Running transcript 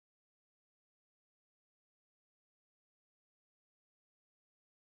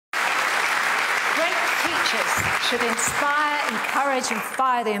teachers should inspire, encourage and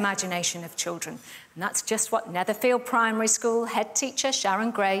fire the imagination of children. And that's just what Netherfield Primary School head teacher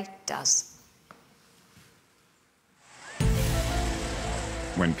Sharon Gray does.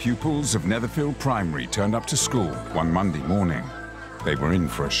 When pupils of Netherfield Primary turned up to school one Monday morning, they were in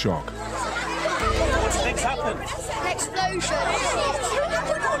for a shock. What do you think's happened? An explosion.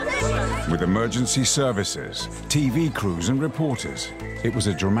 With emergency services, TV crews and reporters, it was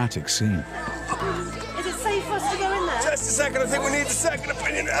a dramatic scene. Is it safe for us to go in there? Just a second, I think we need a second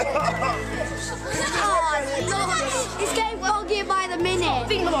opinion. Oh, it's getting foggier by the minute.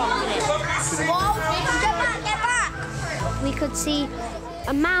 Think about it. Get back! We could see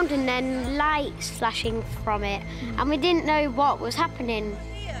a mountain and lights flashing from it, and we didn't know what was happening.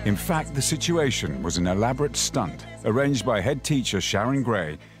 In fact, the situation was an elaborate stunt arranged by head teacher Sharon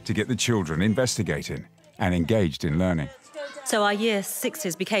Gray to get the children investigating and engaged in learning. So our year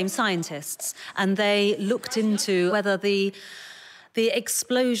sixes became scientists, and they looked into whether the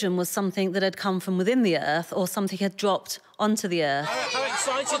explosion was something that had come from within the Earth or something had dropped onto the Earth. How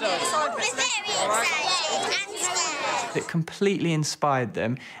excited are you? We're very excited and scared. It completely inspired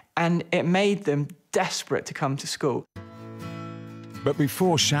them, and it made them desperate to come to school. But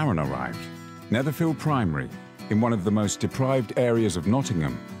before Sharon arrived, Netherfield Primary, in one of the most deprived areas of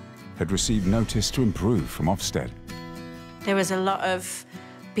Nottingham, had received notice to improve from Ofsted. There was a lot of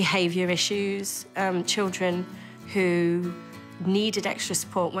behaviour issues. Children who needed extra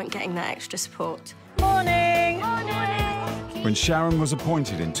support weren't getting that extra support. Morning! When Sharon was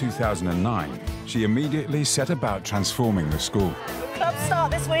appointed in 2009, she immediately set about transforming the school. Club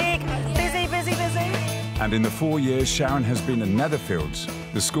start this week. Busy, busy, busy. And in the 4 years Sharon has been at Netherfields,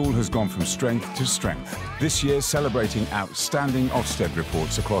 the school has gone from strength to strength, this year celebrating outstanding Ofsted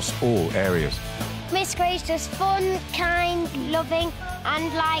reports across all areas. Miss Gray's just fun, kind, loving,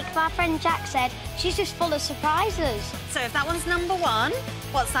 and like my friend Jack said, she's just full of surprises. So if that one's number one,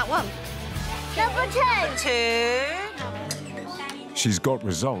 what's that one? Number 2. She's got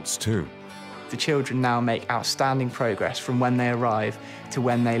results too. The children now make outstanding progress from when they arrive to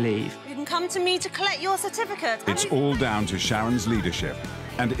when they leave. You can come to me to collect your certificate. It's all down to Sharon's leadership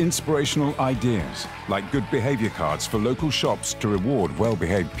and inspirational ideas, like good behaviour cards for local shops to reward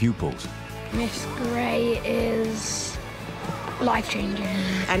well-behaved pupils. Miss Gray is life-changing.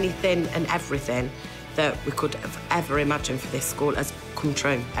 Anything and everything that we could have ever imagined for this school has come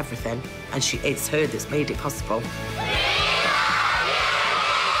true, everything. And it's her that's made it possible.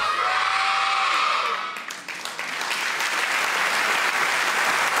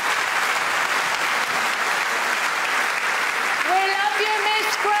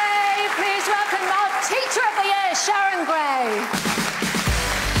 Teacher of the Year, Sharon Gray.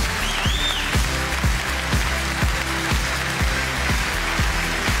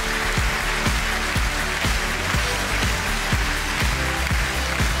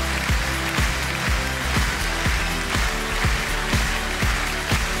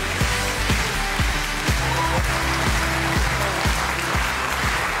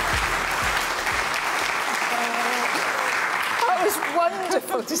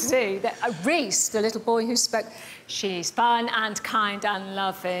 Wonderful to see that Reese, the little boy who spoke, she's fun and kind and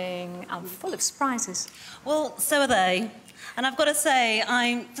loving and full of surprises. Well, so are they. And I've got to say,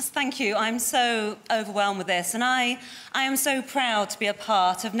 thank you. I'm so overwhelmed with this. And I am so proud to be a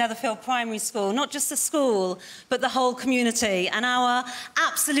part of Netherfield Primary School, not just the school, but the whole community. And our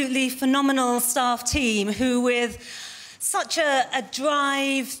absolutely phenomenal staff team who, with such a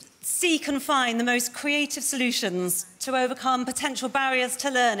drive, seek and find the most creative solutions to overcome potential barriers to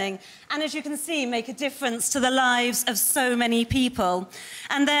learning, and as you can see, make a difference to the lives of so many people.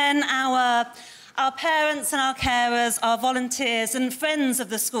 And then our parents and our carers, our volunteers and friends of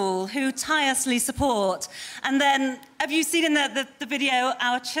the school who tirelessly support. And then, have you seen in the video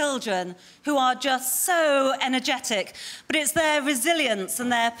our children who are just so energetic, but it's their resilience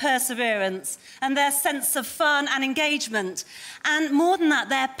and their perseverance and their sense of fun and engagement, and more than that,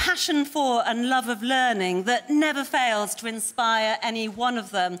 their passion for and love of learning that never fails to inspire any one of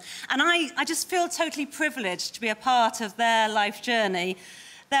them. And I just feel totally privileged to be a part of their life journey.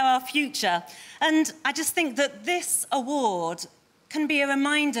 They're our future. And I just think that this award can be a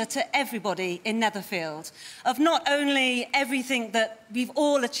reminder to everybody in Netherfield of not only everything that we've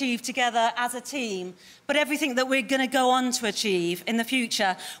all achieved together as a team, but everything that we're going to go on to achieve in the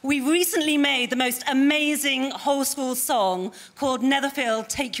future. We recently made the most amazing whole school song called Netherfield,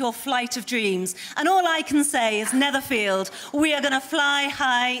 Take Your Flight of Dreams. And all I can say is, Netherfield, we are going to fly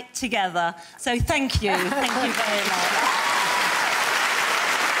high together. So thank you. Thank you very much.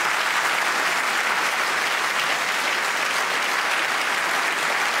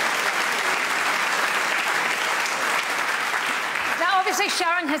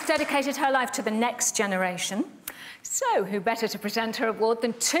 has dedicated her life to the next generation. So, who better to present her award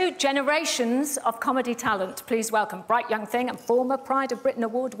than 2 generations of comedy talent? Please welcome bright young thing and former Pride of Britain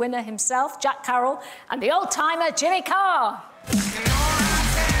Award winner himself, Jack Carroll, and the old-timer Jimmy Carr.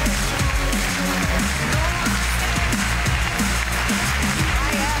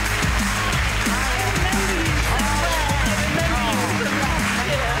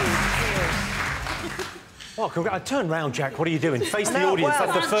 Oh, turn round, Jack. What are you doing? Face the audience.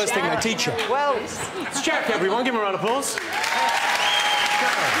 That's the first thing they teach you. Well, it's Jack, everyone. Give him a round of applause.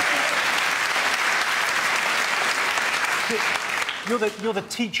 You're the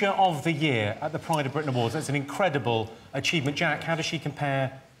Teacher of the Year at the Pride of Britain Awards. That's an incredible achievement. Jack, how does she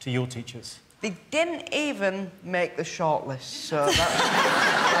compare to your teachers? they didn't even make the shortlist, so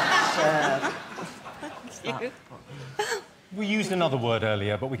that's We used another word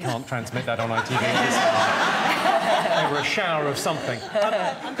earlier, but we can't transmit that on ITV. They were a shower of something.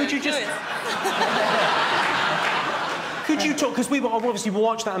 Could you just... Could you talk... Because we obviously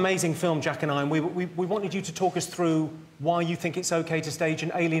watched that amazing film, Jack and I, and we wanted you to talk us through why you think it's OK to stage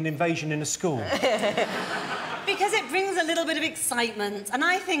an alien invasion in a school. Because it brings a little bit of excitement, and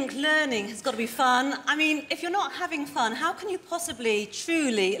I think learning has got to be fun. I mean, if you're not having fun, how can you possibly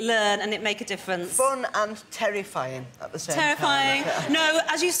truly learn and it make a difference? Fun and terrifying at the same time. Terrifying. No,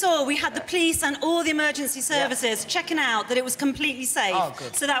 as you saw, we had the police and all the emergency services checking out that it was completely safe. Oh,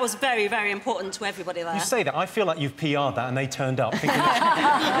 good. So that was very, very important to everybody there. You say that, I feel like you've PR'd that and they turned up thinking...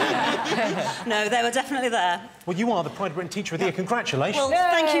 No, they were definitely there. Well, you are the Pride of Britain Teacher of the Year. Congratulations. Well,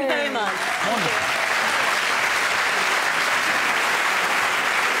 thank you very much. Wonderful.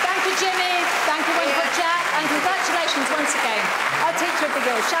 Jimmy, thank you, wonderful Jack, and congratulations once again, our Teacher of the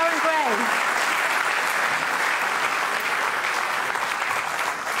Year, Sharon Gray.